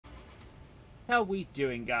How we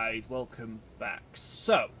doing, guys? Welcome back.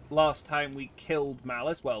 So, last time we killed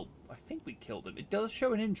Malice. Well, I think we killed him. It does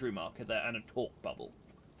show an injury marker there and a talk bubble.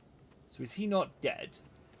 So is he not dead?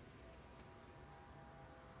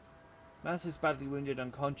 Malice is badly wounded,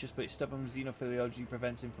 unconscious, but his stubborn xenophiliology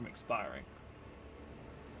prevents him from expiring.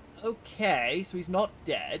 Okay, so he's not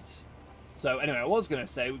dead. So anyway, I was going to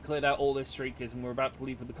say we cleared out all the streakers and we're about to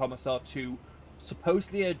leave with the Commissar to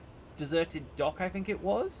supposedly a deserted dock, I think it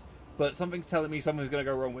was. But something's telling me something's going to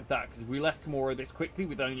go wrong with that, because if we left Kimura this quickly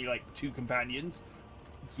with only, like, 2 companions,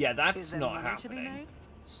 yeah, that's not happening.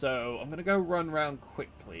 So, I'm going to go run around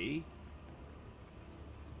quickly.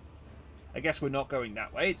 I guess we're not going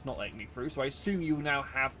that way. It's not letting me through, so I assume you now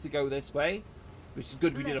have to go this way. Which is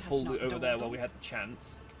good we did a full loot over there while we had the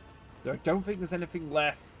chance. Though I don't think there's anything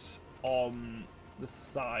left on the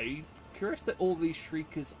sides. Curious that all these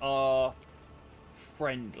Shriekers are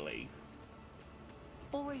friendly.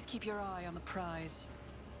 Always keep your eye on the prize.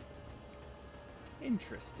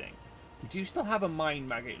 Interesting. We do still have a mind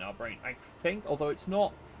maggot in our brain, I think, although it's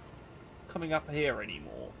not coming up here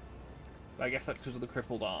anymore. But I guess that's because of the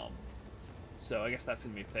crippled arm. So I guess that's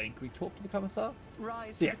going to be a thing. Can we talk to the Commissar?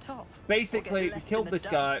 Rise so, to the top. Basically, we killed this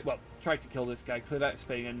guy. Well, tried to kill this guy, cleared out his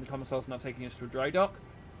thing, and the Commissar's now taking us to a dry dock.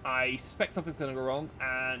 I suspect something's going to go wrong,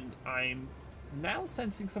 and I'm now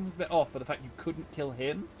sensing something's a bit off by the fact you couldn't kill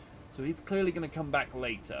him. So he's clearly going to come back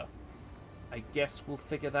later. I guess we'll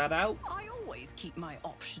figure that out. I always keep my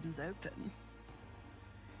options open.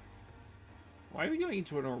 Why are we going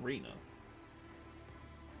into an arena?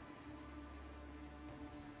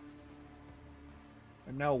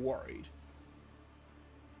 I'm now worried.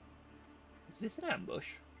 Is this an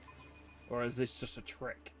ambush? Or is this just a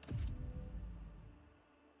trick?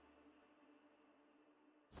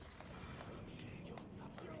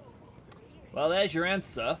 Well, there's your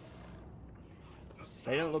answer.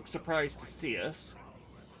 They don't look surprised to see us.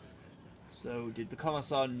 So, did the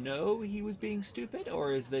Commissar know he was being stupid,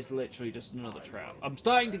 or is this literally just another trap? I'm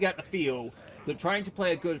starting to get the feel that trying to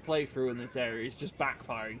play a good playthrough in this area is just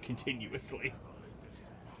backfiring continuously.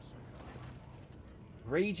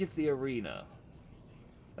 Rage of the Arena.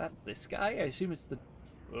 This guy? I assume it's the...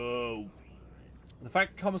 Oh. The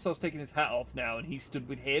fact the Commissar's taking his hat off now and he stood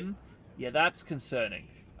with him? Yeah, that's concerning.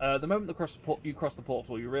 The moment you cross the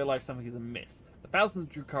portal, you realise something is amiss. The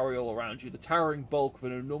thousands of Drukhari all around you, the towering bulk of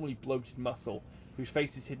an abnormally bloated muscle, whose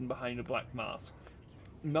face is hidden behind a black mask.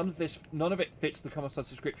 None of it fits the Commissar's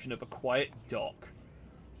description of a quiet dock.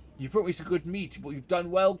 You've brought me some good meat, but you've done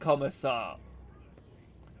well, Commissar.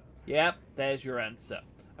 Yep, there's your answer.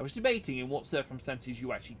 I was debating in what circumstances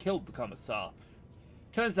you actually killed the Commissar.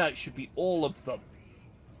 Turns out it should be all of them.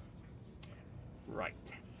 Right.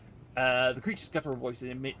 The creature's guttural voice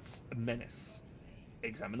emits a menace.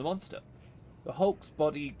 Examine the monster. The Hulk's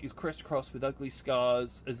body is crisscrossed with ugly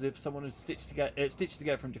scars, as if someone had stitched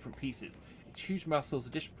together from different pieces. Its huge muscles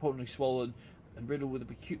are disproportionately swollen and riddled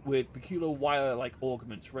with peculiar wire-like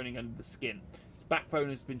augments running under the skin. Its backbone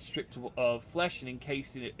has been stripped of flesh and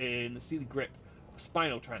encased in the steely grip of a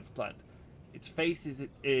spinal transplant. Its face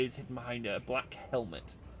is hidden behind a black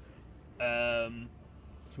helmet. So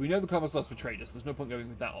we know the Commissar's betrayed us. There's no point going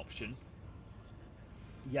with that option.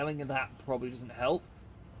 Yelling at that probably doesn't help.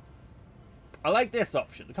 I like this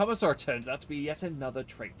option. The Commissar turns out to be yet another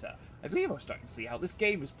traitor. I believe I'm starting to see how this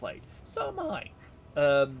game is played. So am I.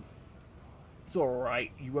 It's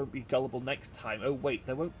alright. You won't be gullible next time. Oh wait,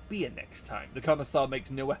 there won't be a next time. The Commissar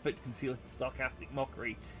makes no effort to conceal his sarcastic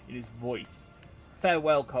mockery in his voice.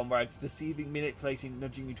 Farewell, comrades. Deceiving, manipulating,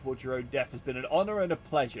 nudging you towards your own death has been an honor and a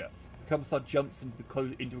pleasure. The Commissar jumps into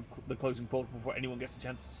the closing portal before anyone gets a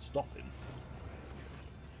chance to stop him.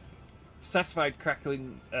 Satisfied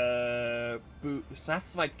cackling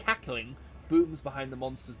booms behind the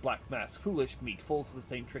monster's black mask. Foolish meat falls for the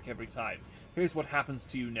same trick every time. Here's what happens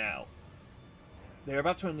to you now. They are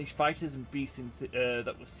about to unleash fighters and beasts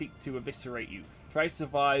that will seek to eviscerate you. Try to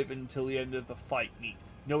survive until the end of the fight, meat.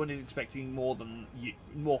 No one is expecting more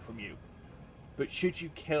from you. But should you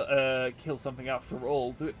kill something after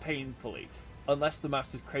all, do it painfully. Unless the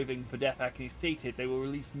master's craving for death agony is sated, they will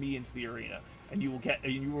release me into the arena, and you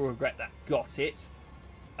will regret that. Got it?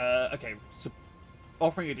 Okay, so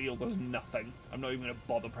offering a deal does nothing. I'm not even going to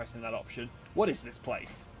bother pressing that option. What is this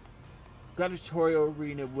place? Gladiatorial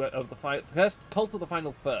arena of the first cult of the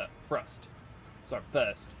final first.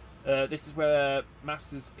 This is where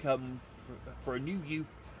masters come for a new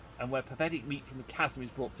youth, and where pathetic meat from the chasm is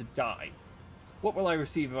brought to die. What will I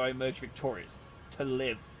receive if I emerge victorious? To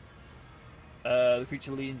live. The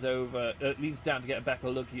creature leans down to get a better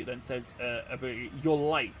look at you, then says, your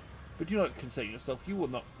life. But do not concern yourself, you will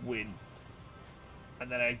not win.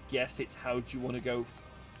 And then I guess it's how do you want to go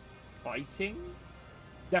fighting?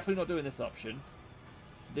 Definitely not doing this option.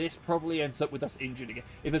 This probably ends up with us injured again.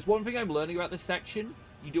 If there's one thing I'm learning about this section,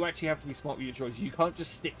 you do actually have to be smart with your choices. You can't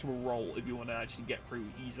just stick to a roll if you want to actually get through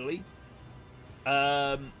easily.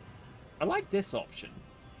 I like this option.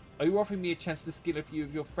 Are you offering me a chance to skin a few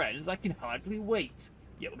of your friends? I can hardly wait.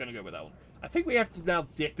 Yeah, we're going to go with that one. I think we have to now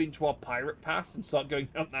dip into our pirate pass and start going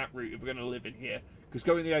down that route if we're going to live in here. Because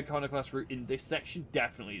going the Iconoclast route in this section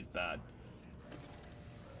definitely is bad.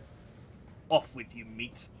 Off with you,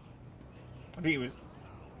 meat. I think it was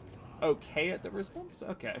okay at the response, but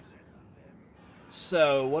okay.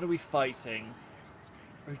 So, what are we fighting?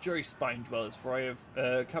 Jury Spine Dwellers, for I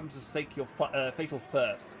have come to stake your fatal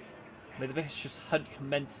thirst. May the vicious hunt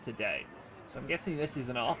commence today. So I'm guessing this is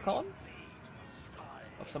an Archon?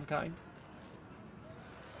 Of some kind?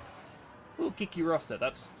 Ooh, Kikirosa,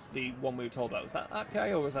 that's the one we were told about. Was that guy,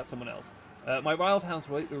 or was that someone else? My wild hounds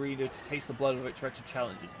wait the reader to taste the blood of its wretched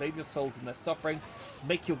challenges. Bathe your souls in their suffering.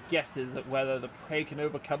 Make your guesses at whether the prey can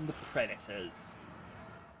overcome the predators.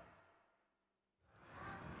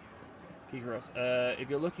 Kikiros, if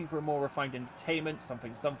you're looking for a more refined entertainment,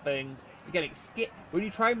 something. Again, it skip. When you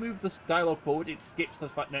try and move this dialogue forward, it skips the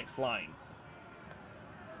next line.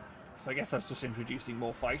 So I guess that's just introducing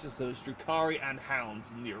more fighters. So there's Drukhari and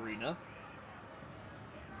hounds in the arena.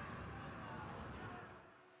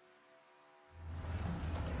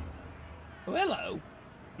 Oh, hello.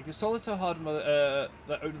 If your soul is so hard, that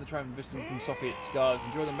owning the triumph of Vista from Sophie its scars,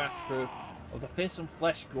 enjoy the massacre of the fearsome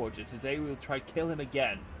flesh gorger. Today we will try kill him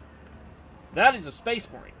again. That is a Space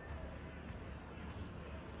Marine.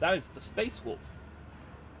 That is the Space Wolf.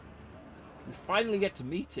 We finally get to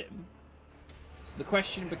meet him. So the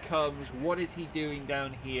question becomes, what is he doing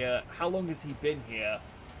down here? How long has he been here?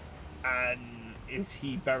 And is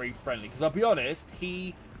he very friendly? Because I'll be honest,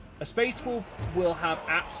 a Space Wolf will have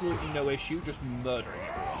absolutely no issue just murdering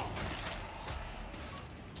everyone.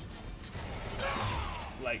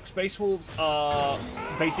 Like, Space Wolves are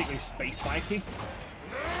basically space Vikings.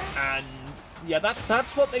 And, yeah,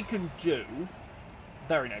 that's what they can do.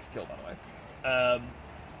 Very nice kill, by the way.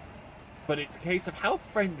 But it's a case of how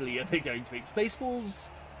friendly are they going to be. Space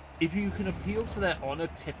Wolves, if you can appeal to their honor,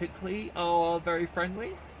 typically are very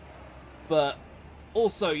friendly. But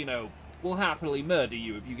also, you know, will happily murder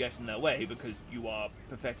you if you get in their way because you are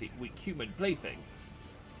pathetic, weak human plaything.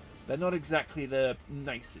 They're not exactly the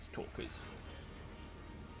nicest talkers.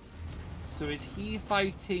 So is he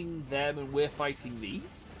fighting them and we're fighting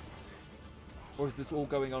these? Or is this all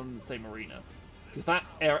going on in the same arena? Because that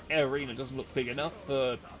arena doesn't look big enough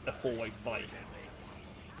for a four-way fight.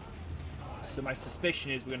 So my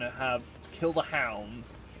suspicion is we're going to have to kill the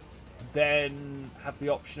hound, then have the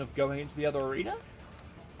option of going into the other arena?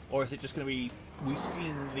 Or is it just going to be, we've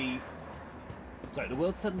seen the... Sorry, the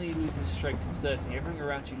world suddenly loses strength and certainty. Everything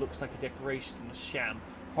around you looks like a decoration and a sham.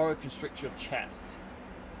 Horror constricts your chest.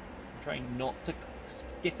 I'm trying not to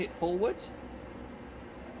skip it forward.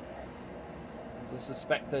 Because I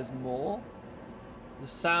suspect there's more. The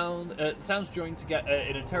sounds joined together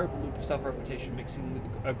in a terrible loop of self-repetition, mixing with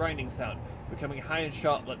a grinding sound, becoming high and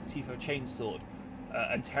sharp like the teeth of a chainsword,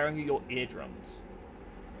 and tearing at your eardrums.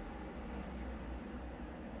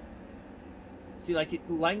 See, like, it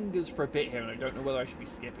lingers for a bit here, and I don't know whether I should be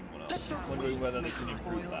skipping one up. I'm wondering whether they can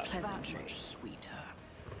improve that. Much sweeter.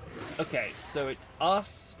 Okay, so it's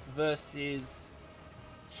us versus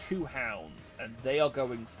two hounds, and they are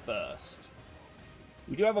going first.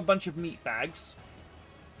 We do have a bunch of meat bags,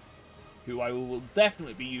 who I will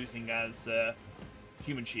definitely be using as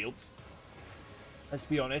human shields. Let's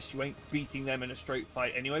be honest, you ain't beating them in a straight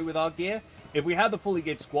fight anyway with our gear. If we had the fully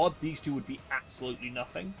geared squad, these two would be absolutely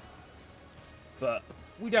nothing. But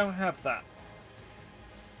we don't have that.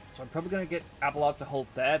 So I'm probably going to get Abelard to hold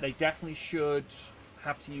there. They definitely should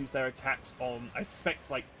have to use their attacks on, I suspect,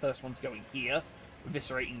 like, first one's going here,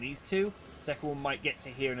 eviscerating these two. Second one might get to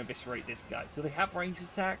here and eviscerate this guy. Do they have ranged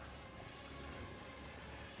attacks?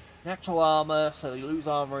 Natural armor, so they lose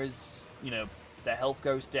armor is, you know, their health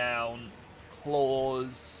goes down.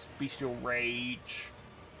 Claws, bestial rage.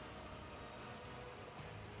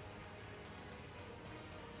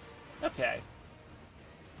 Okay.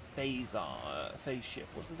 Phase shift.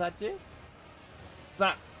 What does that do? Is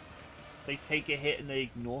that they take a hit and they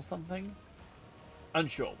ignore something?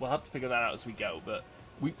 Unsure. We'll have to figure that out as we go, but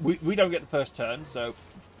we don't get the first turn, so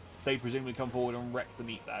they presumably come forward and wreck the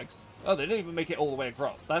meat bags. Oh, they didn't even make it all the way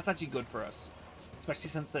across. That's actually good for us, especially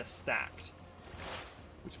since they're stacked.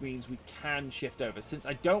 Which means we can shift over. Since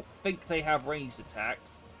I don't think they have ranged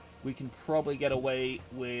attacks, we can probably get away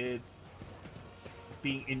with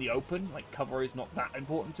being in the open. Like, cover is not that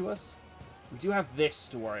important to us. We do have this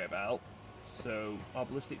to worry about, so our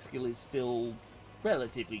ballistic skill is still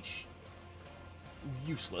relatively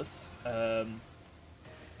useless.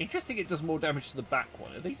 Interesting, it does more damage to the back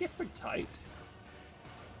one. Are they different types?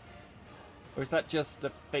 Or is that just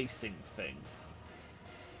a facing thing?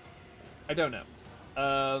 I don't know.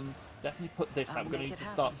 Definitely put this. I'm going to need to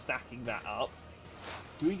start stacking that up.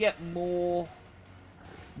 Do we get more?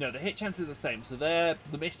 No, the hit chance is the same. So the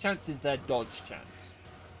miss chance is their dodge chance.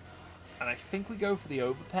 And I think we go for the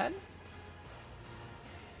overpen.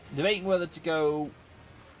 Debating whether to go...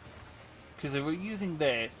 Because if we're using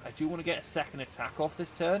this, I do want to get a second attack off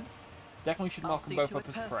this turn. Definitely should mark them both up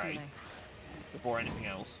as prey. Before anything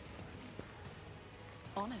else.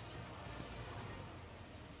 On it.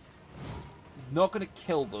 Not going to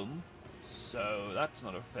kill them. So that's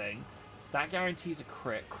not a thing. That guarantees a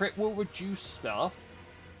crit. Crit will reduce stuff.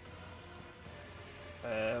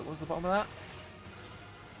 What was the bottom of that?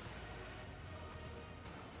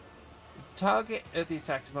 Its target of the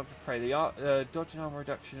attack is not to prey. The dodge and armor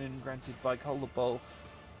reduction granted by Collar Bowl.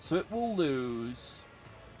 So it will lose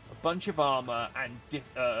a bunch of armor and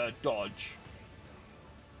dodge.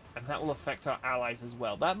 And that will affect our allies as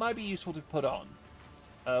well. That might be useful to put on.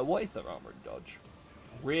 What is their armor and dodge?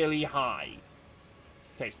 Really high.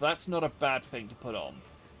 Okay, so that's not a bad thing to put on.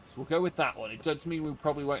 So we'll go with that one. It does mean we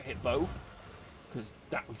probably won't hit both, because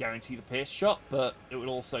that would guarantee the pierce shot, but it would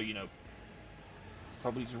also, you know,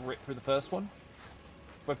 probably just rip through the first one.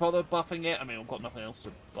 If I bother buffing it, I mean, I've got nothing else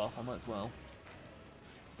to buff, I might as well.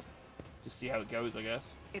 Just see how it goes, I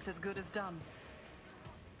guess. It's as good as done.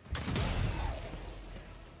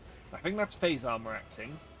 I think that's phase armor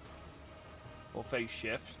acting. Or phase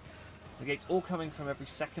shift. Negates all coming from every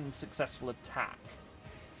second successful attack.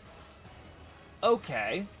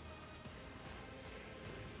 Okay.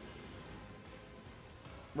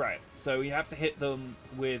 Right, so you have to hit them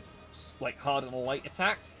with, like, hard and light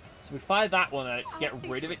attacks. So we fire that one at it to get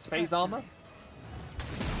rid of its phase armor.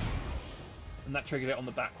 And that triggered it on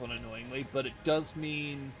the back one, annoyingly. But it does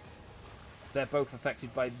mean they're both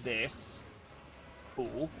affected by this.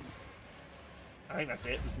 Cool. I think that's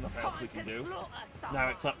it. There's nothing else we can do. Now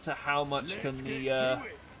it's up to how much can the...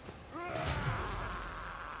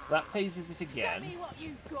 So that phases it again.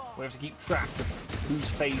 We have to keep track of who's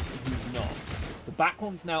phased and who's not. The back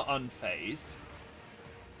one's now unphased.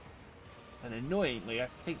 And annoyingly, I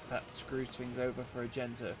think that screws things over for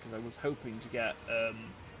Agenta, because I was hoping to get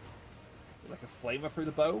like a flamer through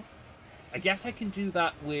the bow. I guess I can do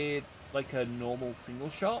that with like a normal single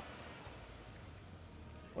shot.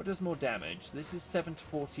 What does more damage? This is 7 to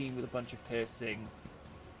 14 with a bunch of piercing.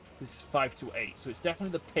 This is 5 to 8, so it's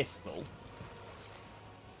definitely the pistol.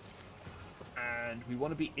 And we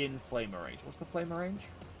want to be in flamer range. What's the flamer range?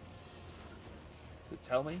 Does it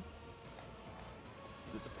tell me?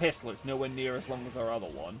 Because it's a pistol, it's nowhere near as long as our other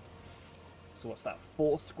one. So what's that?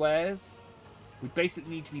 4 squares? We basically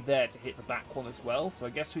need to be there to hit the back one as well. So I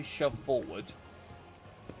guess we shove forward.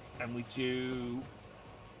 And we do...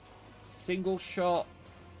 single shot...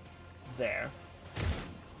 there.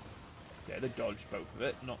 Yeah, they dodged both of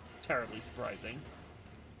it. Not terribly surprising.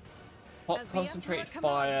 Pop concentrated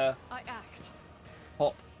fire. I act.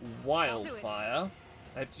 Pop wildfire.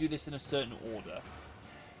 I have to do this in a certain order.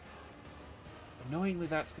 Annoyingly,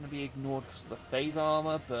 that's going to be ignored because of the phase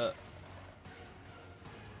armor, but...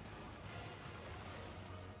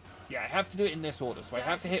 yeah, I have to do it in this order, so I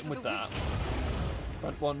have to hit him with that.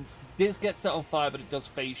 Front one. This gets set on fire, but it does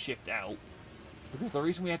phase shift out. Because the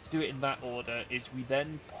reason we had to do it in that order is we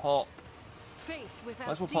then pop... Faith without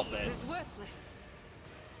might as well pop this. is worthless.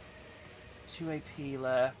 2 AP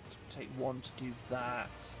left. Take 1 to do that.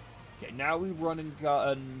 Okay, now we run and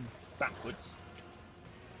gun backwards.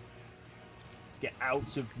 To get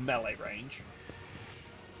out of melee range.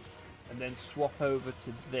 And then swap over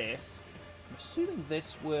to this. I'm assuming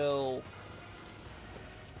this will...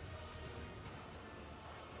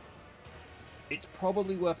 it's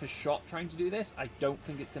probably worth a shot trying to do this. I don't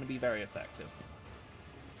think it's going to be very effective.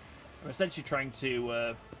 I'm essentially trying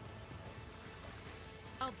to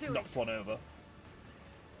knock one over.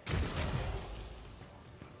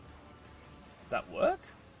 That work?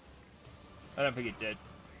 I don't think it did.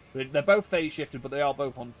 They're both phase shifted, but they are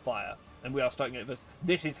both on fire. And we are starting at this.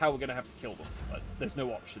 This is how we're going to have to kill them. There's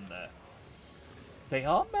no option there. They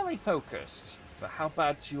are melee focused, but how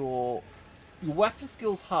bad's your weapon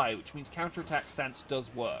skill's high, which means counterattack stance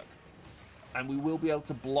does work. And we will be able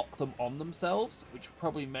to block them on themselves, which will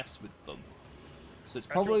probably mess with them. So it's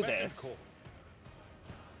probably this.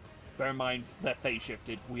 Bear in mind, they're phase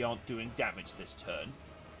shifted. We aren't doing damage this turn.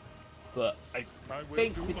 But I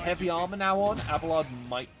think with heavy armor now on, Abelard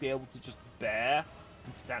might be able to just bear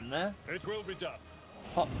And stand there. It will be done.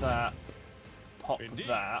 Pop that. Pop Indeed.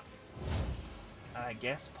 that. I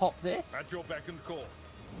guess pop this. At your beck and call.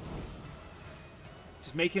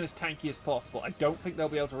 Just make him as tanky as possible. I don't think they'll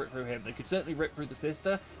be able to rip through him. They could certainly rip through the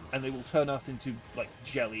sister, and they will turn us into, like,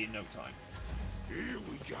 jelly in no time. Here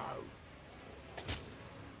we go.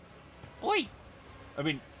 Oi! I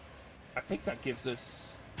mean, I think that gives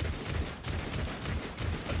us...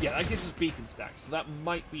 Yeah, that gives us beacon stacks, so that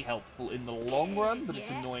might be helpful in the long run, but it's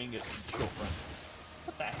annoying at the short run.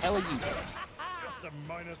 What the hell are you doing? Just a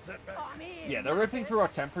minor setback. Yeah, they're ripping through our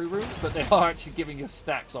temporary rooms, but they are actually giving us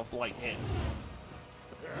stacks off light hits.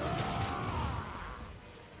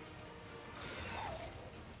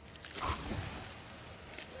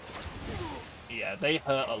 Yeah, they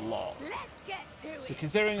hurt a lot. So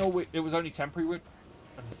considering it was only temporary,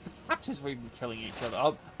 perhaps we've even killing each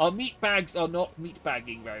other. Our meat bags are not meat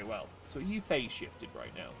bagging very well. So are you phase shifted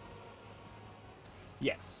right now?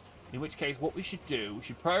 Yes. In which case, what we should do, we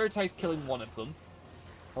should prioritize killing one of them.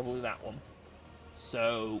 Probably that one.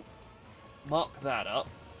 So, mark that up.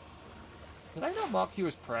 Did I not mark you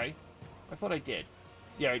as prey? I thought I did.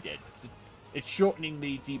 Yeah, I did. It's shortening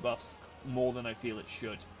the debuffs more than I feel it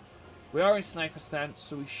should. We are in sniper stance,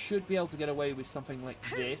 so we should be able to get away with something like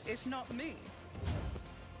this. It's not me.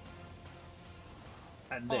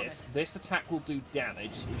 And this. This attack will do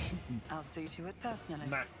damage, so we should I'll see to it personally.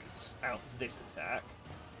 max out this attack.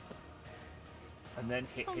 And then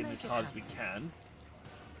hit I'll him make as it hard as we happen. can.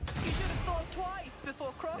 You should have thought twice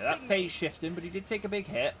before crossing Yeah, that me. phase shifting, but he did take a big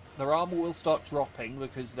hit. Their armor will start dropping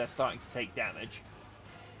because they're starting to take damage.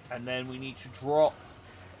 And then we need to drop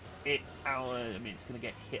it out. I mean, it's going to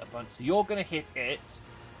get hit a bunch. So you're going to hit it.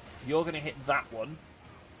 You're going to hit that one.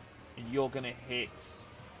 And you're going to hit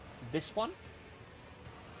this one.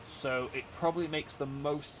 So it probably makes the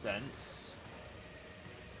most sense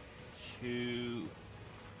to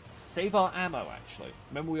save our ammo, actually.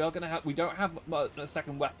 Remember, we don't have a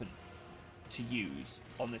second weapon to use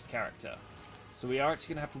on this character. So we are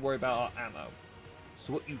actually going to have to worry about our ammo.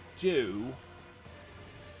 So what you do...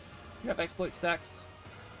 You have exploit stacks?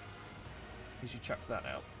 You should chuck that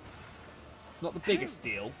out. It's not the biggest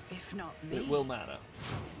deal, If not but me. it will matter.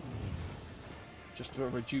 Just to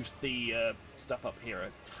reduce the stuff up here a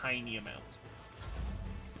tiny amount.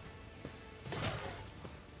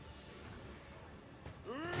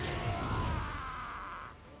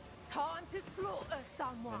 Time to slaughter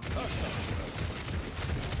someone.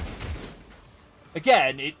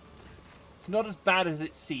 Again, it's not as bad as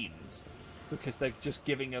it seems, because they're just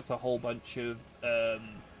giving us a whole bunch of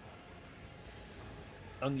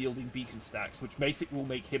unyielding beacon stacks, which basically will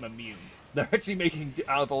make him immune. They're actually making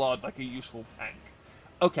Abelard like a useful tank.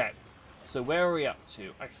 Okay, so where are we up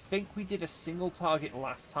to? I think we did a single target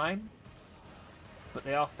last time, but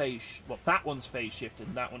they are phase... Well, that one's phase shifted,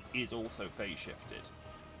 and that one is also phase shifted.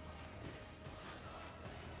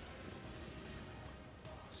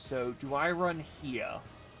 So, do I run here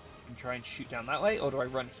and try and shoot down that way, or do I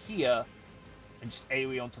run here and just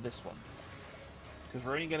AoE onto this one? Because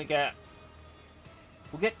we're only going to get...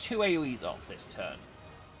 We'll get 2 AoEs off this turn.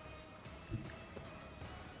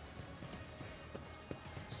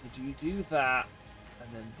 So do you do that, and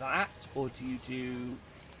then that, or do you do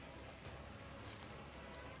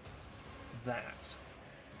that?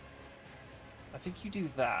 I think you do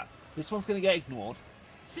that. This one's going to get ignored,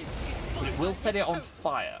 but it will set it on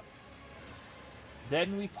fire.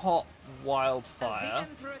 Then we pop wildfire. As the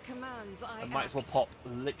Emperor commands, I And might as well act. pop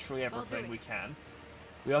literally everything it. we can.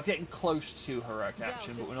 We are getting close to heroic action, Doubt but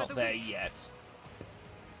is we're for not the there weak. yet.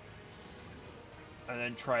 And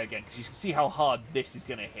then try again, because you can see how hard this is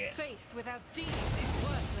going to hit. Faith without deeds is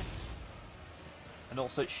worthless. And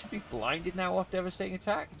also, it should be blinded now off Devastating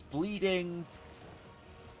Attack. It's bleeding.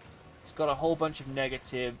 It's got a whole bunch of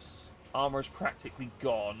negatives. Armor is practically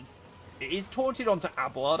gone. It is taunted onto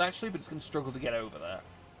Abelard, actually, but it's going to struggle to get over there.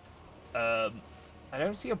 I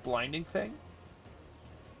don't see a blinding thing.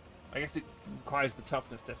 I guess it requires the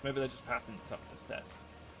toughness test. Maybe they're just passing the toughness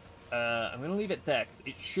tests. I'm going to leave it there, because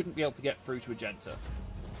it shouldn't be able to get through to Agenta.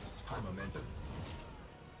 High momentum.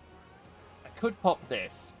 I could pop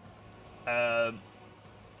this.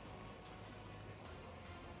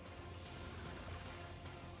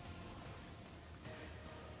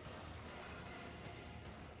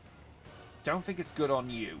 Don't think it's good on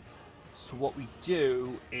you. So what we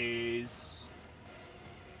do is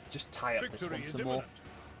just tie up this Victory one is some more. imminent.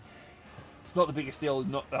 It's not the biggest deal.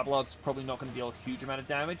 That blood's probably not going to deal a huge amount of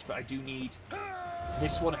damage, but I do need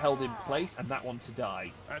this one held in place and that one to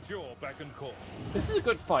die. At your beck and call. This is a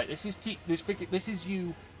good fight. This is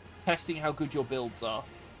you testing how good your builds are.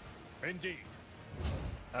 Indeed.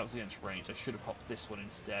 That was against range. I should have popped this one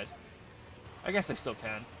instead. I guess I still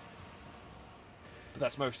can. But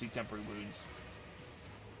that's mostly temporary wounds.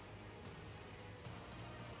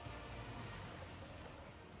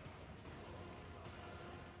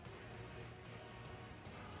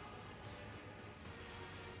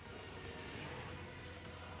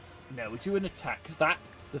 No, we do an attack, because that,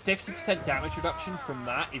 the 50% damage reduction from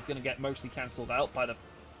that is going to get mostly cancelled out by the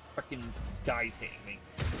freaking guys hitting me.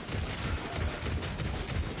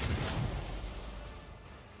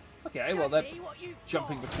 Okay, well, they're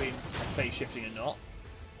jumping between phase shifting and not.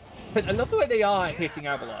 But I love the way they are hitting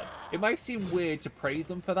Abelard. It might seem weird to praise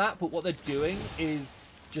them for that, but what they're doing is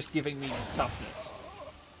just giving me toughness.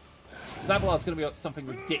 Because Abelard's going to be something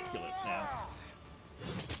ridiculous now.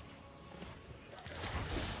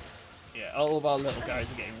 Yeah, all of our little guys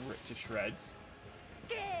are getting ripped to shreds.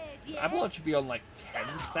 Abelard should be on like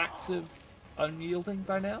 10 stacks of unyielding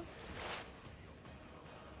by now.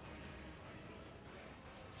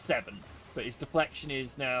 7, but his deflection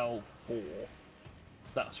is now 4.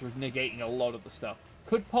 So that's negating a lot of the stuff.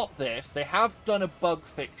 Could pop this. They have done a bug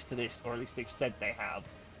fix to this, or at least they've said they have.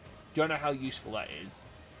 Don't know how useful that is.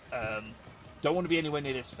 Don't want to be anywhere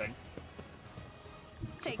near this thing.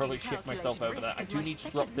 I'll probably shift myself over that. I do need to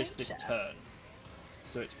drop this turn.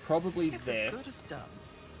 So it's probably this.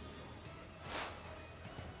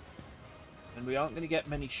 And we aren't going to get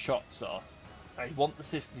many shots off. I want the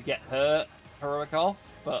sister to get her heroic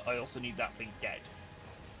off, but I also need that thing dead.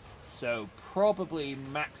 So probably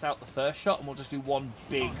max out the first shot, and we'll just do one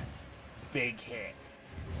big hit.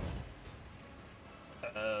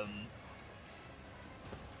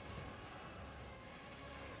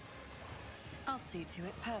 I'll see to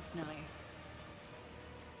it personally.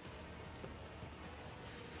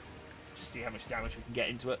 Just see how much damage we can get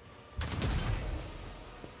into it.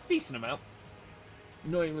 Decent amount.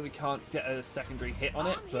 Annoyingly, we can't get a secondary hit on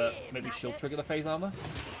it, but maybe she'll trigger the phase armor.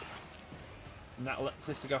 And that'll let the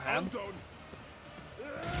sister go ham.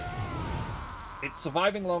 It's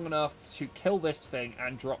surviving long enough to kill this thing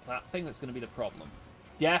and drop that thing. That's going to be the problem.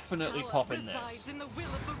 Definitely popping this. In the will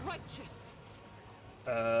of the righteous.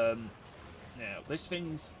 Now, this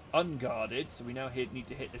thing's unguarded, so we now need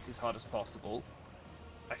to hit this as hard as possible.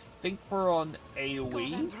 I think we're on AoE.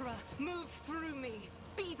 God, Emperor, move through me.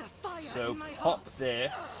 Be the fire So in my pop heart.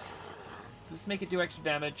 this. Does this make it do extra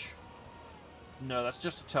damage? No, that's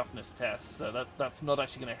just a toughness test, so that's not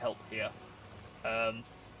actually going to help here.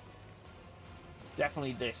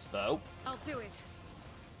 Definitely this, though. I'll do it.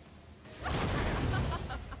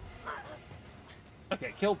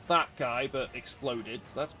 Okay, killed that guy, but exploded,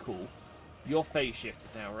 so that's cool. You're phase shifted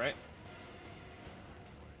now, right?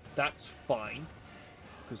 That's fine.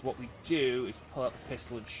 Because what we do is pull out the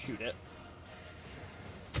pistol and shoot it.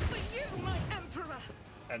 For you, my Emperor.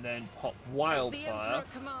 And then pop As the Wildfire. Emperor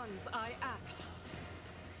commands, I act.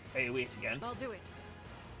 AoE it again. I'll do it.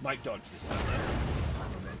 Might dodge this time,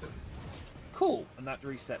 though. Cool. And that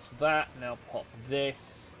resets that. Now pop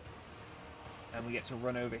this. And we get to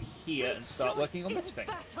run over here and start working on this thing.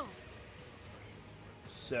 Battle.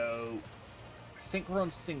 So, I think we're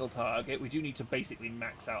on single target. We do need to basically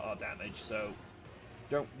max out our damage, so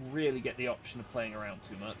don't really get the option of playing around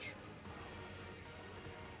too much.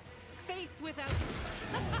 Faith without.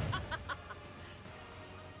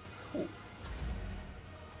 Cool.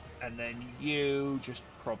 And then you just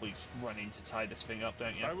probably run in to tie this thing up,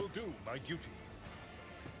 don't you? I will do my duty.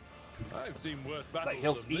 I've seen worse battles. Like,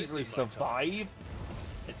 he'll than this easily in my time. survive.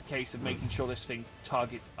 It's a case of making sure this thing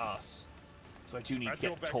targets us. So I do need to At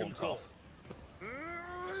your get the beck and taunt call. off.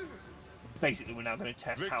 Basically, we're now going to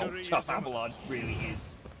test Victory how tough is imminent. Abelard really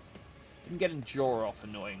is. Didn't get Endure off,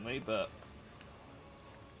 annoyingly, but...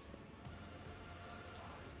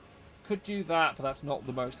 Could do that, but that's not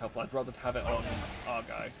the most helpful. I'd rather have it on our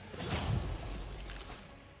guy.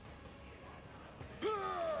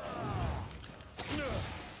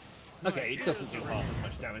 Okay, it doesn't do half as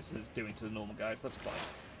much damage as it's doing to the normal guys. That's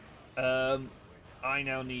fine. I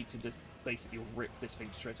now need to just basically rip this thing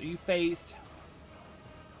to shreds. Are you phased?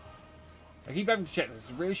 I keep having to check this.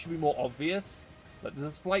 It really should be more obvious. But there's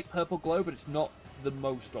a slight purple glow, but it's not the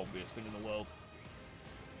most obvious thing in the world.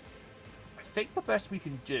 I think the best we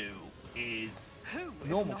can do is Who, if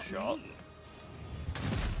normal not shot. me?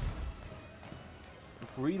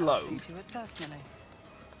 I'll Reload. see to it personally.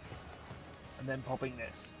 And then popping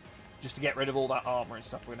this. Just to get rid of all that armor and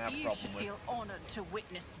stuff we're going to have a You problem should with. feel honored to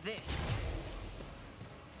witness this.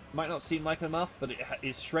 Might not seem like enough, but it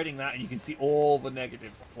is shredding that, and you can see all the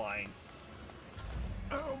negatives applying.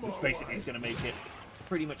 Which basically is going to make it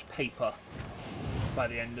pretty much paper by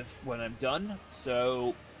the end of when I'm done.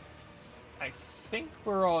 So I think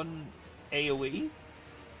we're on AoE.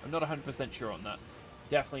 I'm not 100% sure on that.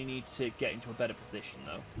 Definitely need to get into a better position,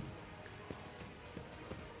 though.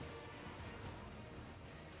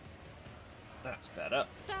 That's better.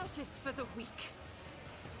 Doubt is for the weak.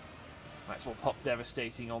 Might as well pop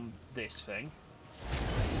Devastating on this thing.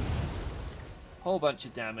 Whole bunch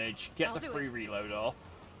of damage. Get I'll the do free it. reload off.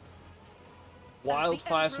 the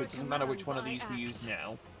Wildfire, so Emperor it doesn't matter which one of commands, these I we use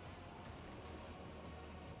act.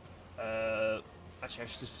 now. Actually, I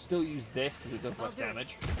should still use this because it does I'll less do it.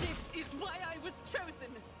 damage. This is why I was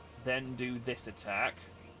chosen. Then do this attack.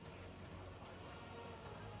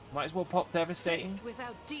 Might as well pop Devastating, Faith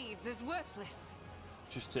without deeds is worthless.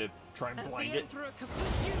 just to try and As blind the it. Emperor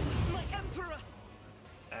commands you, my Emperor.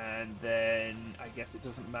 And then I guess it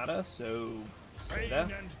doesn't matter, so stay Pain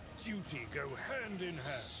there. and duty go hand in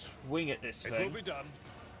hand. Swing at this It will thing. be done.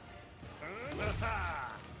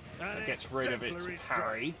 That gets rid of its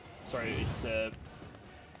parry. Sorry, its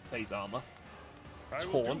base armor. I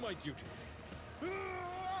will do Taunt. my duty.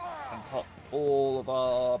 And pop all of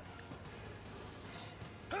our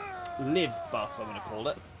live buffs, I'm going to call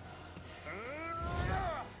it.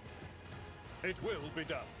 It will be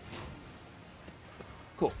done.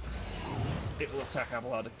 Cool. It will attack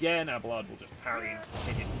Abelard again. Abelard will just parry and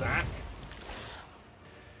hit it back.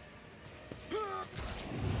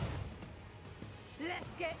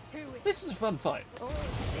 Let's get to it. This is a fun fight. All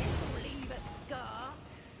this will leave a scar.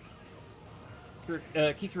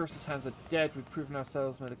 Kikiros's hands are dead. We've proven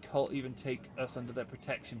ourselves. May the cult even take us under their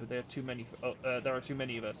protection, but there are too many. There are too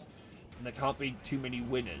many of us, and there can't be too many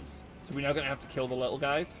winners. So we're now going to have to kill the little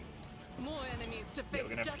guys. More enemies to Yeah, face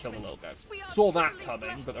we're going to have to kill the judgment. little guys. We are Saw that truly coming,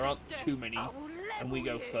 blessed but there aren't this day. too many, I'll and we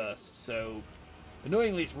go level you. first. So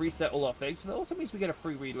annoyingly, it's reset all our things, but that also means we get a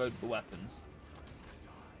free reload of the weapons.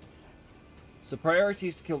 So priority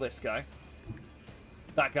is to kill this guy.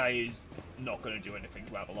 That guy is not going to do anything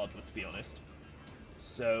to Abelard, let's be honest.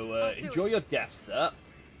 So I'll do enjoy it. your death, sir.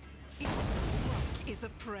 Each strike is a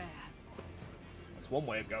prayer. That's one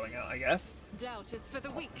way of going out, I guess. Doubt is for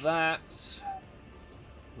the weak. That.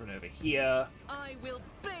 Run over here. I will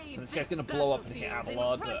bathe And this guy's going to blow up and hit battlefield in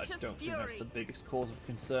Abelard, but I righteous don't think that's fury. the biggest cause of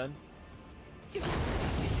concern.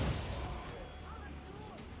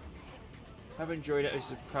 Have enjoyed it as a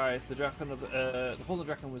surprise. The Draken of the Fallen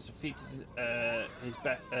Draken was defeated.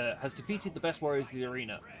 Has defeated the best warriors of the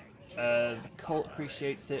arena. The cult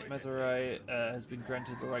appreciates it. Mezerai has been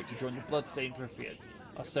granted the right to join the Bloodstained Riffiat,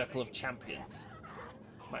 our circle of champions.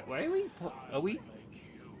 Wait, why are we? Are we?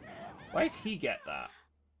 Why does he get that?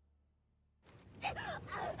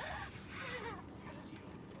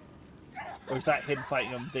 Or is that him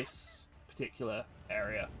fighting on this particular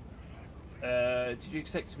area? Did you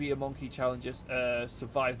expect to be a monkey challenges?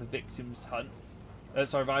 Survive the victim's hunt?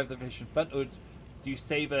 Survive the victim's hunt, or do you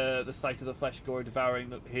savor the sight of the flesh gore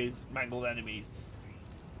devouring his mangled enemies?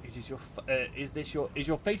 It is your. Is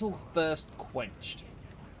your fatal thirst quenched?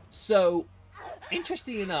 So,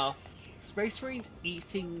 interesting enough, Space Marines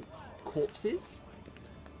eating corpses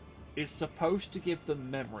is supposed to give them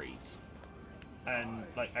memories and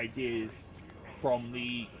like ideas from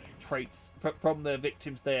the traits from the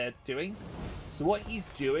victims they're doing. So what he's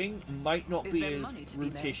doing might not Is be there as money to be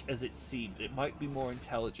brutish as it seemed. It might be more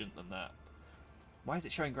intelligent than that. Why is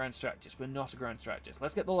it showing Grand Strategist? We're not a Grand Strategist.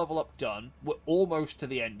 Let's get the level up done. We're almost to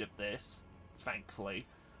the end of this, thankfully.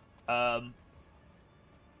 Do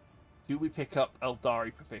we pick up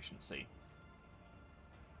Eldari proficiency?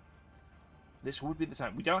 This would be the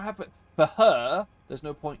time. We don't have it. For her, there's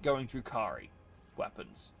no point going through Kari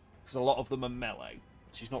weapons, because a lot of them are melee.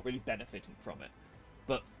 She's not really benefiting from it.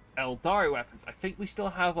 But Eldari weapons, I think we still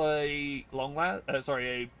have a long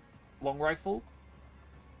rifle,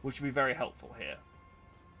 which would be very helpful here.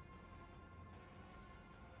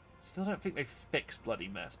 Still don't think they fixed Bloody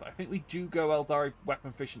Mess, but I think we do go Eldari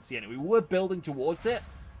weapon efficiency anyway. We were building towards it,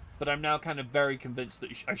 but I'm now kind of very convinced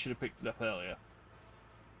that I should have picked it up earlier.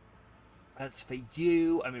 As for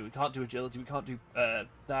you, I mean, we can't do agility, we can't do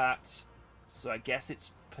that, so I guess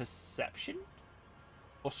it's perception?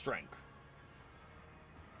 Or strength?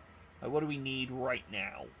 Like, what do we need right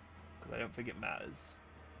now? Because I don't think it matters.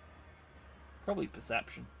 Probably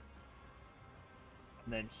perception.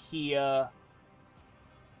 And then here...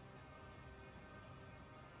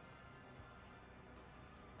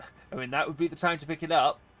 I mean, that would be the time to pick it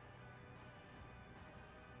up.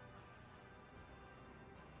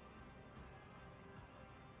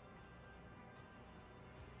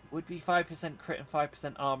 Would be 5% crit and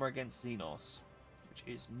 5% armor against Xenos, which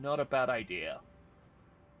is not a bad idea.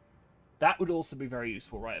 That would also be very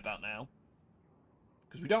useful right about now,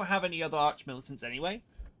 because we don't have any other arch militants anyway.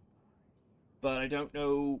 But I don't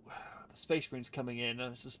know. the Space Marine's coming in,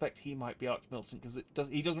 and I suspect he might be Archmilitant because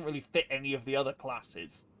he doesn't really fit any of the other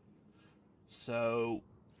classes. So,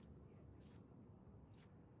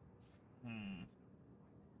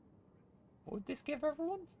 what would this give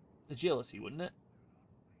everyone? Agility, wouldn't it?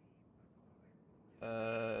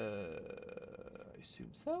 I assume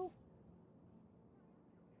so.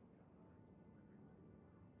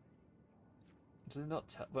 Does it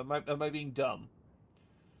not? Am I being dumb?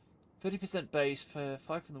 30% base for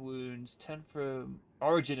 5 from the wounds, 10 from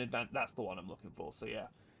origin advance. That's the one I'm looking for. So yeah,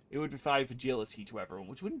 it would be 5 agility to everyone,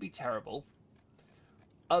 which wouldn't be terrible.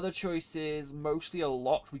 Other choices mostly are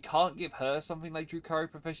locked. We can't give her something like Drukhari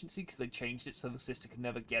proficiency because they changed it so the sister can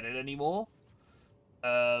never get it anymore.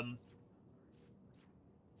 Don't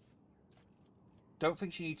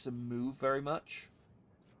think she needs to move very much.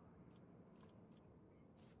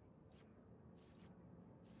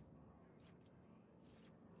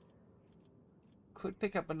 Could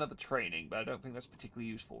pick up another training, but I don't think that's particularly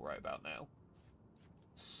useful right about now.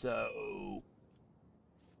 So...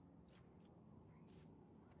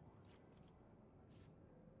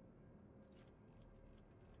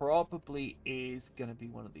 probably is going to be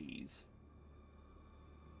one of these.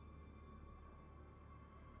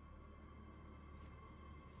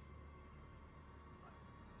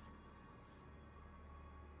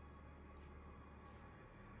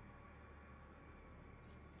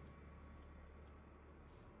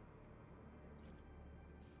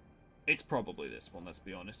 It's probably this one, let's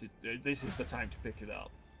be honest. This is the time to pick it up.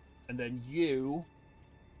 And then you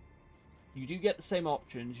do get the same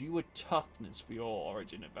options. You were toughness for your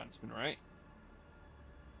origin advancement, right?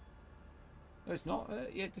 No, it's not.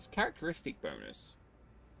 Yeah, it's characteristic bonus.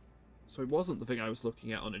 So it wasn't the thing I was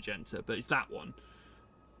looking at on Agenta, but it's that one.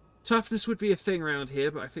 Toughness would be a thing around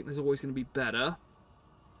here, but I think there's always going to be better.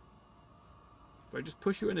 Do I just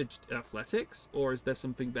push you in athletics, or is there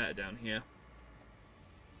something better down here?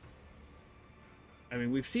 I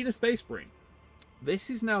mean, we've seen a Space Marine. This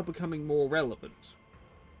is now becoming more relevant.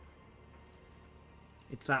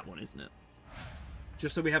 It's that one, isn't it?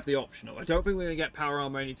 Just so we have the optional. I don't think we're going to get power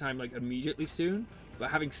armor anytime, like, immediately soon. But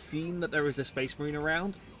having seen that there is a Space Marine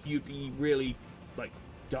around, you'd be really, like,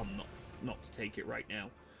 dumb not to take it right now.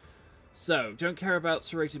 So, don't care about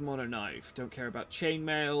serrated mono knife. Don't care about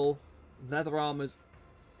chainmail. Leather armors.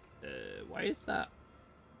 Why is that?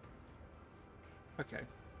 Okay.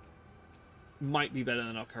 Might be better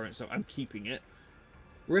than our current, so I'm keeping it.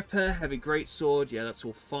 Ripper, heavy greatsword, yeah, that's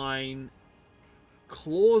all fine.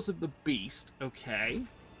 Claws of the Beast, okay.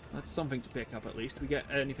 That's something to pick up at least. We get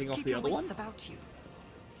anything off the other one? About you.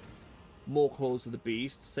 More Claws of the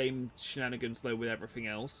Beast, same shenanigans though with everything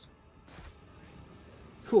else.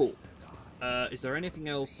 Cool. Is there anything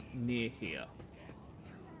else near here?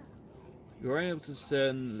 You're able to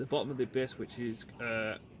discern the bottom of the abyss, which is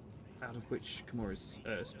out of which Kimura's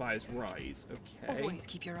spies rise. Okay. Always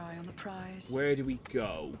keep your eye on the prize. Where do we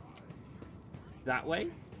go? That way?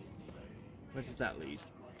 Where does that lead?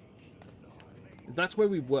 That's where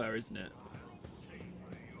we were, isn't it?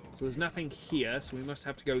 So there's nothing here, so we must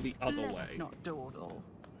have to go the other way. Let's not dawdle.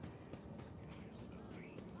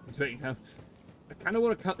 I kind of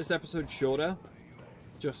want to cut this episode shorter,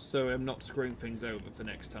 just so I'm not screwing things over for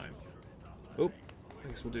next time. Oh, I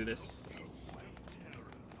guess we'll do this.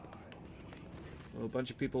 Well, a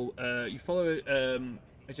bunch of people. You follow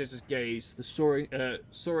Agenta's gaze. The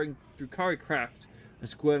soaring Drukhari craft and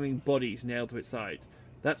squirming bodies nailed to its sides.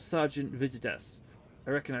 That's Sergeant Visitas. I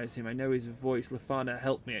recognize him. I know his voice. Lithanna,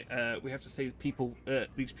 help me. We have to save people.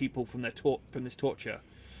 These people from this torture.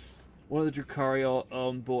 One of the Drukhari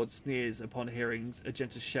on board sneers upon hearing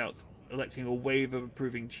Agenta's shouts, electing a wave of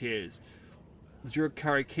approving cheers. The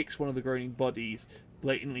Drukhari kicks one of the groaning bodies,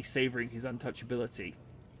 blatantly savouring his untouchability.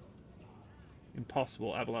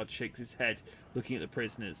 Impossible. Abelard shakes his head, looking at the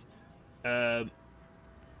prisoners. So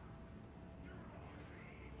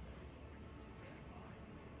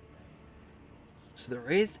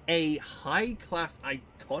there is a high-class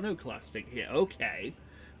iconoclastic here. Okay.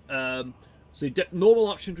 So normal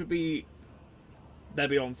option would be they'll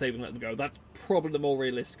be on save and let them go. That's probably the more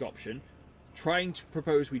realistic option. Trying to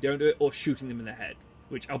propose we don't do it, or shooting them in the head,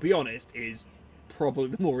 which I'll be honest is probably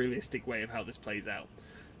the more realistic way of how this plays out.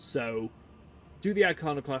 So do the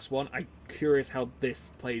iconoclast one. I'm curious how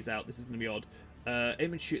this plays out. This is going to be odd.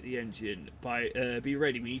 Aim and shoot the engine. Be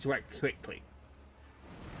ready. We need to act quickly.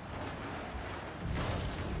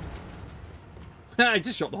 I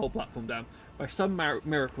just shot the whole platform down. By some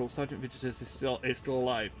miracle, Sergeant Vigitus is still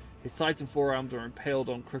alive. His sides and forearms are impaled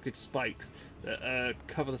on crooked spikes that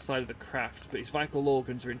cover the side of the craft, but his vital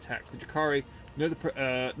organs are intact. The Drukhari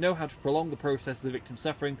know how to prolong the process of the victim's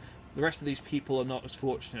suffering The rest of these people are not as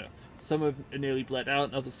fortunate. Some have nearly bled out,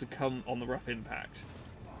 and others succumb on the rough impact.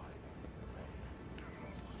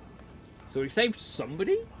 So he saved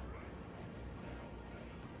somebody?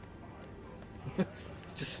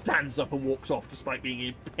 Just stands up and walks off despite being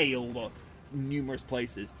impaled on numerous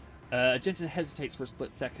places. Agenta hesitates for a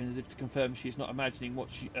split second as if to confirm she is not imagining what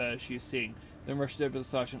she is seeing, then rushes over to the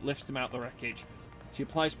sergeant, lifts him out the wreckage. She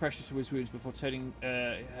applies pressure to his wounds before turning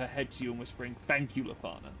her head to you and whispering, "Thank you,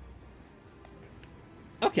 Lithanna."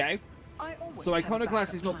 Okay. So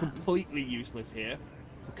Iconoclast is not completely useless here.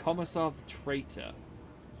 The Commissar the traitor.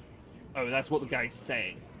 Oh, that's what the guy's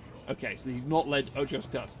saying. Okay, so he's not led... Oh,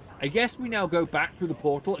 just does. I guess we now go back through the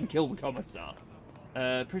portal and kill the Commissar.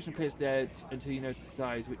 Prisoner appears dead until you notice his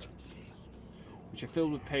eyes, which are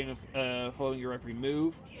filled with pain of following your every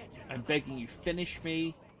move. I'm begging you, finish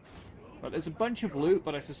me. Right, there's a bunch of loot,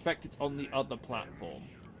 but I suspect it's on the other platform.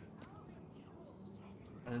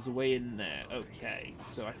 And there's a way in there. Okay,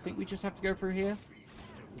 so I think we just have to go through here.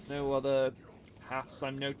 There's no other paths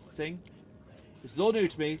I'm noticing. This is all new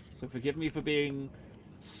to me, so forgive me for being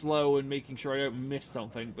slow and making sure I don't miss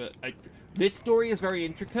something, but this story is very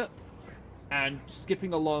intricate, and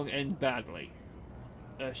skipping along ends badly.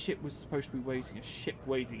 A ship was supposed to be waiting. A ship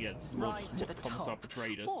waiting. Yeah, this is more just what Commissar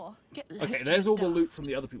betrayed us. Okay, there's all the loot from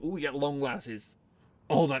the other people. Ooh, we get long lasses.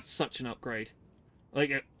 Oh, that's such an upgrade.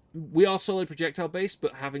 Like, we are solid projectile based,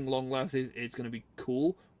 but having long lasses is going to be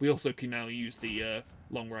cool. We also can now use the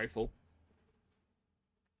long rifle.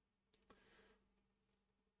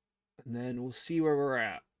 And then we'll see where we're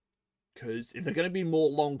at. Because if they're going to be more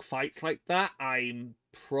long fights like that, I'm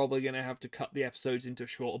probably going to have to cut the episodes into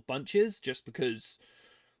shorter bunches, just because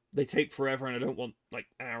they take forever and I don't want, like,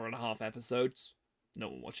 an hour and a half episodes. No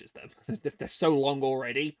one watches them. They're so long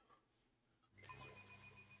already.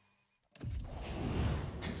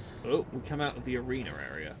 Oh, we come out of the arena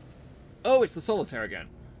area. Oh, it's the Solitaire again.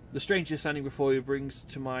 The stranger standing before you brings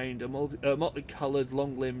to mind a motley-coloured,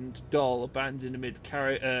 long-limbed doll abandoned amid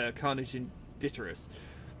carnage and ditterus.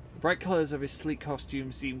 The bright colours of his sleek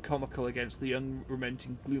costume seem comical against the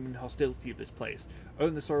unrelenting gloom and hostility of this place.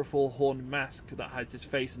 Only the sorrowful horned mask that hides his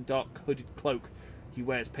face and dark hooded cloak he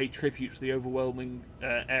wears pay tribute to the overwhelming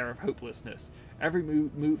air of hopelessness. Every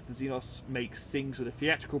move the Xenos makes sings with a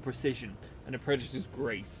theatrical precision and a predator's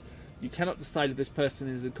grace. You cannot decide if this person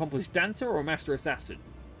is an accomplished dancer or a master assassin.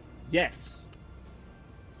 Yes.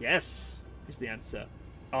 Yes, is the answer.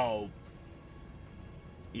 Oh.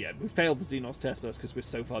 Yeah, we failed the Xenos test, but that's because we're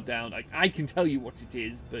so far down. I can tell you what it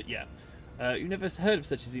is, but yeah. You've never heard of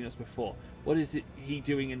such a Xenos before. What is he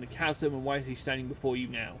doing in the chasm, and why is he standing before you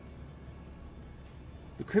now?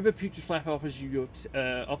 The crib of putrid flesh offers you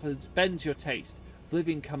bends your taste.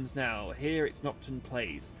 Oblivion comes now. Here its nocturne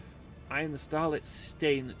plays. I am the starlit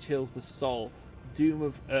stain that chills the soul. Doom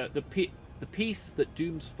of the peace that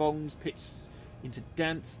dooms thongs pits into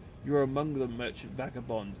dance. You're among them, merchant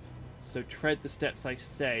vagabond. So tread the steps I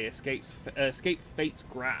say. Escape fate's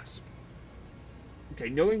grasp. Okay,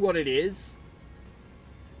 knowing what it is.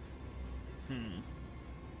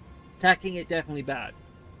 Attacking it, definitely bad.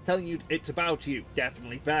 Telling you it's about you,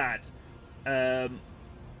 definitely bad.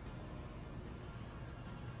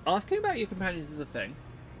 Asking about your companions is a thing.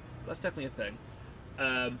 That's definitely a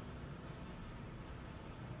thing.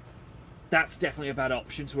 That's definitely a bad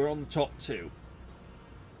option, so we're on the top two.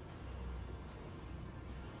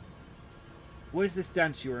 What is this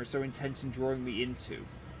dance you are so intent in drawing me into?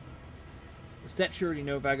 The steps you already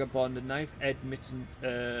know, vagabond, a knife-edged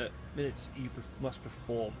minute you must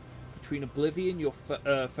perform. Between oblivion, your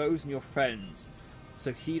foes, and your friends.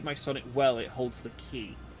 So heed my sonnet well, it holds the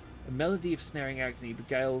key. A melody of snaring agony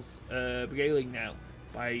beguiling now,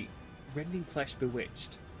 by rending flesh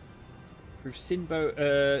bewitched. Through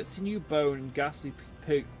sinew bone and ghastly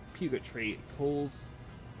purgatory, it calls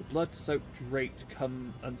the blood-soaked drape to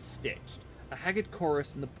come unstitched. A haggard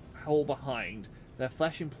chorus in the hall behind, their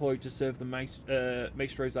flesh employed to serve the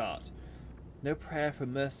maestro's art. No prayer for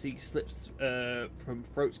mercy slips from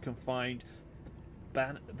throats confined.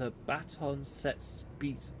 The baton sets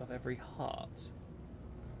beat of every heart.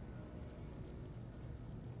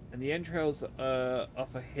 And the entrails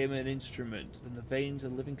offer him an instrument, and the veins a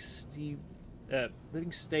living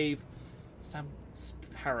stave sounds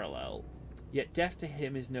parallel. Yet death to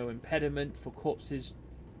him is no impediment, for corpses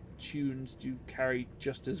tunes do carry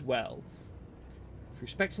just as well. Through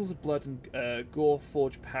spectacles of blood and gore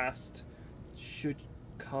forged past, should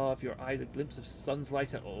carve your eyes a glimpse of sun's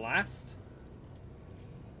light at last?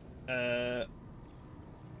 Yeah,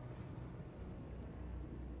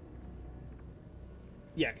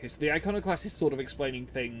 okay, so the Iconoclast is sort of explaining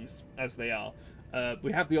things as they are.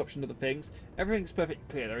 We have the option of the things. Everything's perfectly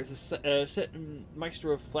clear. There is a certain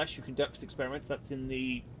Maester of Flesh who conducts experiments. That's in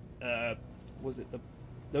the... There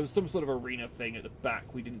was some sort of arena thing at the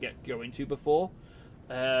back we didn't go into before.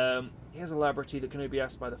 He has a laboratory that can only be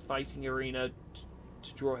asked by the fighting arena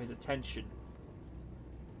to draw his attention.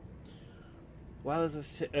 While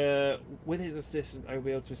with his assistance, I will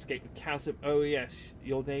be able to escape the chasm. Oh yes,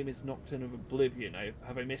 your name is Nocturne of Oblivion.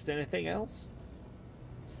 Have I missed anything else?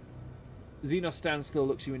 Xenos stands still,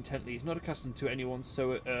 looks you intently. He's not accustomed to anyone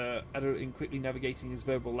so adult in quickly navigating his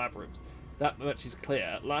verbal labyrinths. That much is clear.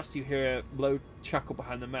 At last you hear a low chuckle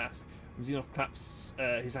behind the mask. Xenos claps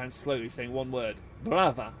his hands slowly, saying one word.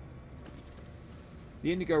 Brava!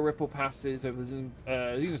 The indigo ripple passes over the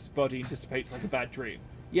Xenos' body and dissipates like a bad dream.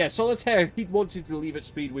 Yeah, Solitaire, if he'd wanted to leave at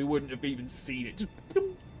speed, we wouldn't have even seen it. Just,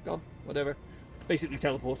 gone, whatever. Basically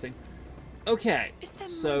teleporting. Okay,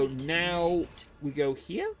 so now we go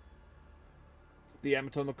here. The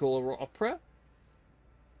Anatomical Opera.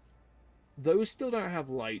 Those still don't have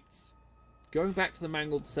lights. Going back to the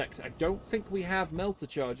Mangled Sector, I don't think we have melter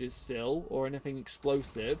charges still, or anything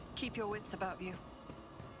explosive. Keep your wits about you.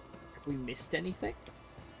 Have we missed anything?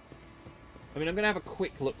 I mean, I'm going to have a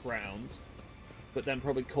quick look round, but then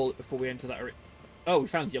probably call it before we enter that area. Oh, we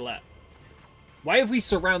found Yrliet. Why have we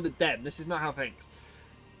surrounded them? This is not how things...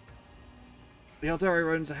 The Eldari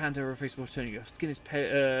runs a hand over her face before turning. Her skin is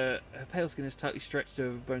her pale skin is tightly stretched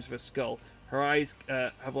over the bones of her skull. Her eyes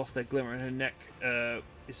have lost their glimmer, and her neck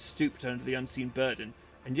is stooped under the unseen burden.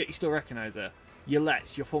 And yet you still recognise her.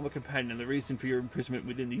 Yrliet, your former companion, the reason for your imprisonment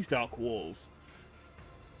within these dark walls.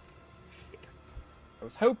 Shit. I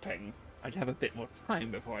was hoping I'd have a bit more time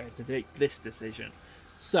before I had to take this decision.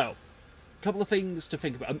 So, a couple of things to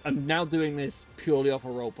think about. I'm now doing this purely off a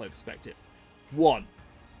roleplay perspective. One,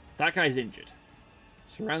 that guy's injured.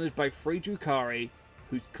 Surrounded by 3 Drukhari,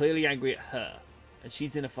 who's clearly angry at her, and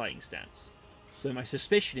she's in a fighting stance. So my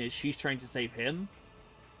suspicion is she's trying to save him.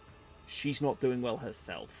 She's not doing well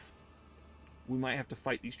herself. We might have to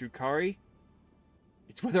fight these Drukhari.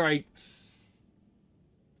 It's whether I...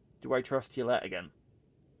 Do I trust Yrliet again?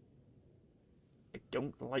 I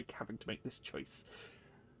don't like having to make this choice.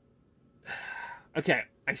 Okay,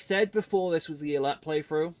 I said before this was the Yrliet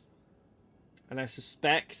playthrough, and I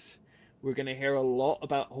suspect we're going to hear a lot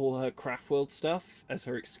about all her Craftworld stuff as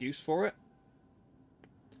her excuse for it.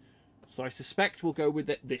 So I suspect we'll go with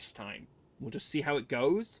it this time. We'll just see how it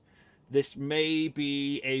goes. This may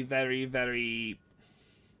be a very, very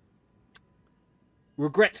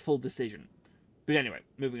regretful decision. But anyway,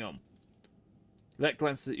 moving on. That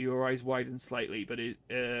glances at you, her eyes widen slightly, but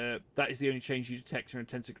that is the only change you detect in her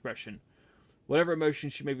intense expression. Whatever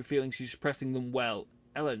emotions she may be feeling, she's expressing them well.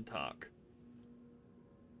 Elentark.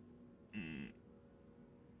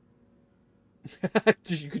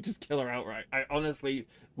 You could just kill her outright. I honestly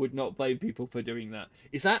would not blame people for doing that.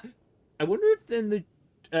 Is that... I wonder if in the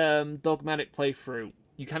dogmatic playthrough,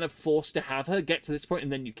 you kind of forced to have her get to this point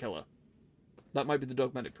and then you kill her. That might be the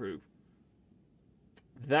dogmatic proof.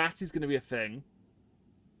 That is going to be a thing.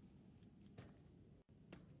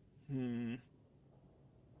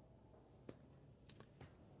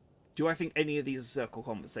 Do I think any of these are circle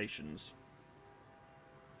conversations?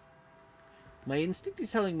 My instinct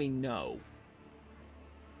is telling me no.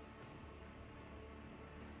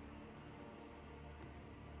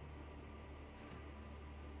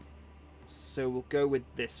 So we'll go with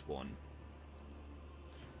this one.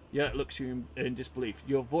 Yeah, it looks you in disbelief.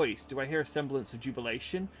 Your voice. Do I hear a semblance of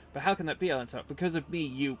jubilation? But how can that be, Alantar? Because of me,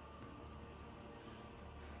 you...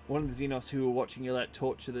 One of the Xenos who were watching Yrliet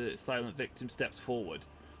torture the silent victim steps forward.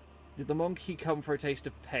 Did the monkey come for a taste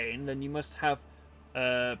of pain? Then you must have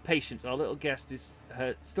patience. Our little guest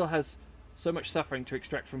still has so much suffering to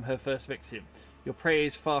extract from her first victim. Your prey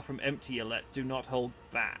is far from empty, Yrliet. Do not hold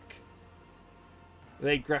back.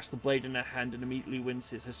 They grasps the blade in her hand and immediately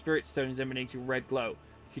winces. Her spirit stone is emanating red glow.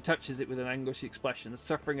 She touches it with an anguished expression. The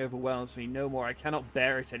suffering overwhelms me. No more. I cannot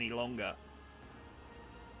bear it any longer.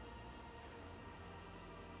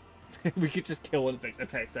 We could just kill one of the things.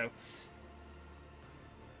 Okay, so...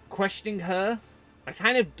 Questioning her. I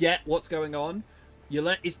kind of get what's going on.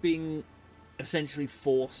 Yrliet is being essentially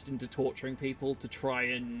forced into torturing people to try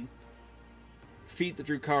and feed the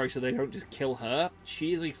Drukhari so they don't just kill her.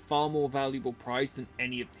 She is a far more valuable prize than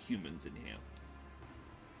any of the humans in here.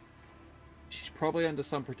 She's probably under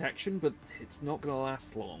some protection, but it's not going to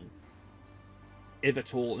last long. If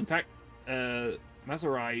at all. In fact,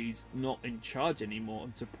 Mazarai's not in charge anymore.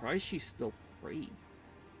 I'm surprised she's still free.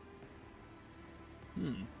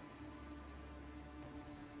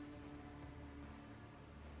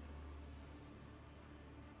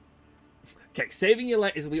 Okay, saving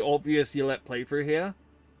Yrliet is the obvious Yrliet playthrough here.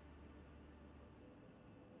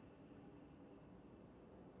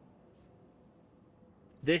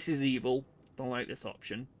 This is evil. Don't like this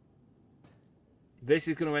option. This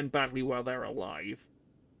is going to end badly while they're alive.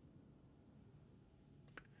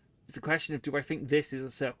 It's a question of, do I think this is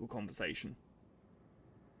a circle conversation?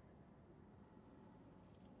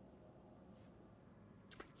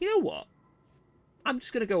 You know what? I'm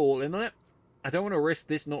just going to go all in on it. I don't want to risk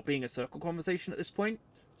this not being a circle conversation at this point.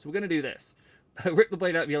 So we're going to do this. Rip the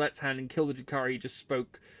blade out of Yrliet's hand and kill the Drukhari who just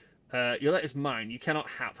spoke. Yrliet is mine. You cannot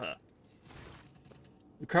have her.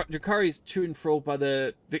 Drukhari is too enthralled by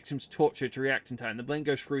the victim's torture to react in time. The blade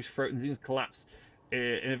goes through his throat and things collapse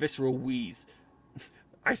in a visceral wheeze.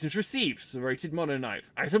 Items received. Serrated mono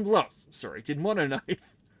knife. Item lost. Serrated mono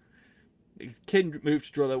knife. The kin move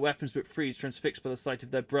to draw their weapons but freeze, transfixed by the sight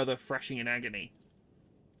of their brother thrashing in agony.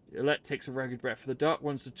 Yrliet takes a ragged breath. For the Dark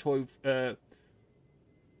One's toy, from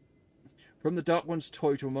the Dark One's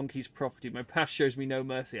toy to a monkey's property, my past shows me no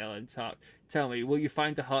mercy, Alan Tark. Tell me, will you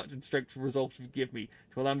find the heart and strength to resolve to forgive me,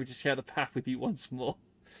 to allow me to share the path with you once more?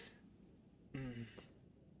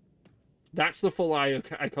 That's the full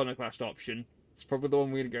iconoclast option. It's probably the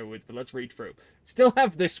one we're going to go with, but let's read through. Still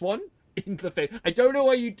have this one in the face. I don't know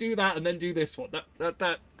why you do that and then do this one.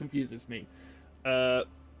 That confuses me.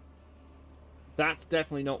 That's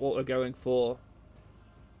definitely not what we're going for.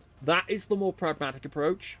 That is the more pragmatic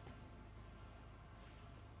approach.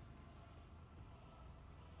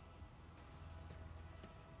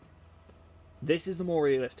 This is the more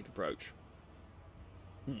realistic approach.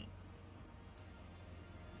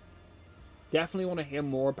 Definitely want to hear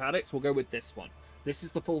more about it, so we'll go with this one. This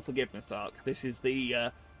is the full forgiveness arc. This is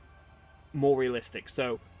the more realistic.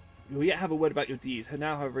 So, you'll yet have a word about your deeds.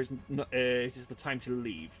 Now, however, it is the time to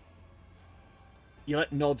leave.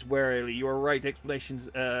 Yrliet nods warily. You are right. Explanations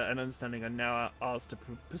and understanding are now ours to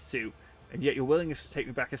pursue. And yet your willingness to take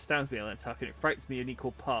me back astounds me, Alan Tuck, and it frightens me in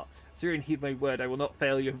equal part. Syrian, heed my word. I will not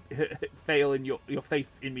fail in your faith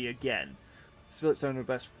in me again. Spirit's own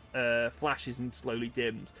best flashes and slowly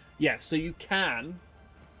dims. Yeah, so you can.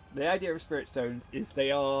 The idea of spirit stones is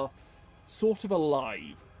they are sort of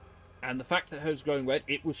alive, and the fact that hers growing red,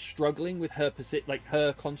 it was struggling with her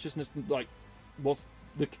her consciousness, was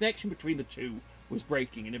the connection between the two was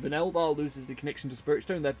breaking, and if an Eldar loses the connection to spirit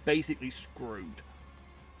stone, they're basically screwed.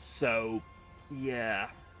 So, yeah.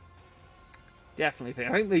 Definitely.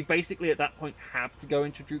 I think they basically at that point have to go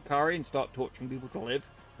into Drukhari and start torturing people to live.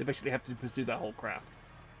 They basically have to pursue their whole craft.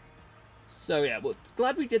 So, yeah, well,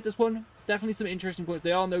 glad we did this one. Definitely some interesting points.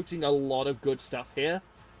 They are noting a lot of good stuff here.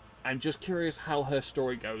 I'm just curious how her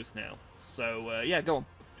story goes now. So, yeah, go on.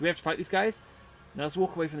 Do we have to fight these guys? Now let's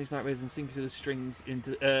walk away from these nightmares and sink their stings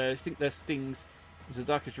into the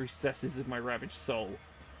darkest recesses of my ravaged soul.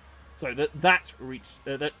 So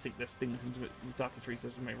let's sink their stings into the darkest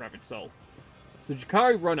recesses of my ravaged soul. So the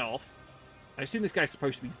Drukhari run off. I assume this guy's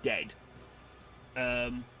supposed to be dead.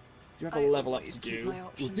 Do you have a level up to do?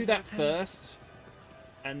 We'll do that first.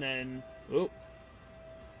 And then... Oh.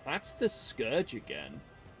 That's the Scourge again.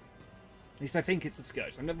 At least I think it's a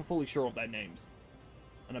Scourge. I'm never fully sure of their names.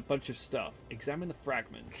 And a bunch of stuff. Examine the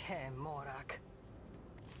fragments.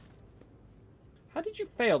 How did you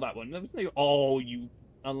fail that one? There was no... Oh, you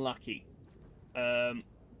unlucky.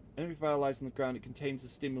 Every fire lies on the ground. It contains a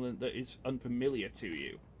stimulant that is unfamiliar to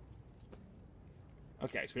you.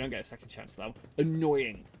 Okay, so we don't get a second chance to that one.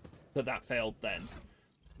 Annoying that failed then.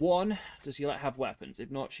 One, does Yrliet have weapons? If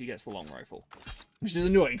not, she gets the long rifle. Which is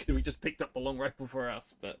annoying because we just picked up the long rifle for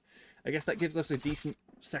us. But I guess that gives us a decent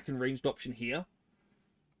second ranged option here.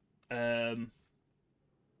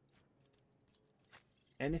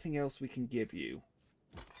 Anything else we can give you?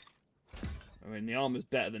 I mean, the armor's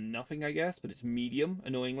better than nothing, I guess, but it's medium,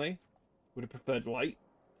 annoyingly. Would have preferred light.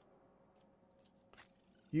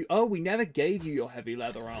 Oh, we never gave you your heavy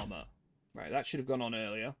leather armor. Right, that should have gone on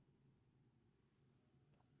earlier.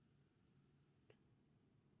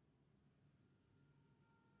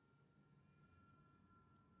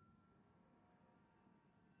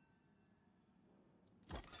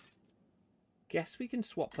 Guess we can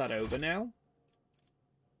swap that over now.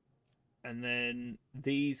 And then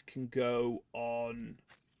these can go on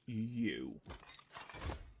you.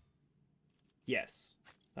 Yes,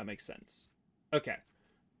 that makes sense. Okay.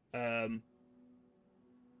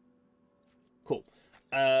 Cool.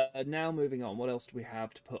 Now moving on. What else do we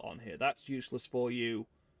have to put on here? That's useless for you.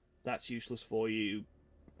 That's useless for you.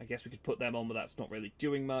 I guess we could put them on, but that's not really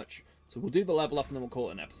doing much. So we'll do the level up and then we'll call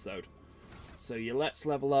it an episode. So yeah, let's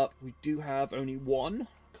level up. We do have only one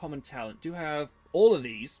common talent. Do have all of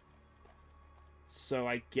these. So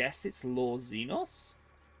I guess it's Lord Xenos?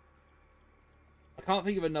 I can't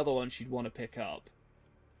think of another one she'd want to pick up.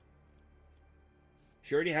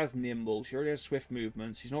 She already has nimble. She already has swift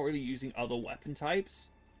movement. She's not really using other weapon types.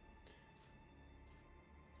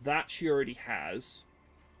 That she already has.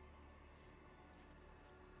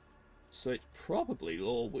 So it's probably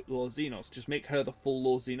Lord Xenos. Just make her the full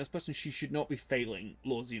Lord Xenos person. She should not be failing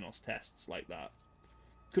Lord Xenos tests like that.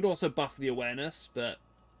 Could also buff the awareness, but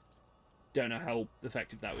don't know how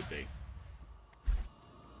effective that would be.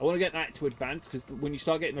 I want to get that to advance, because when you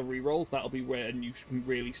start getting the rerolls, that'll be when you can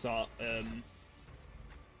really start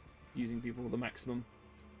using people with the maximum.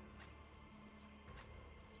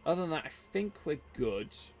 Other than that, I think we're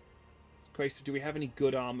good. Grace, do we have any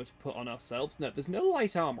good armor to put on ourselves? No, there's no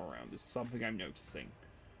light armor around. This is something I'm noticing.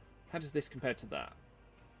 How does this compare to that?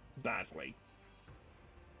 Badly.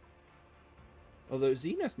 Although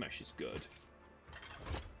Xenos Mesh is good.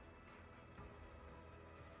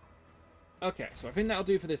 Okay, so I think that'll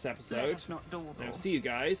do for this episode. Let us not dawdle. I'll see you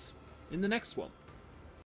guys in the next one.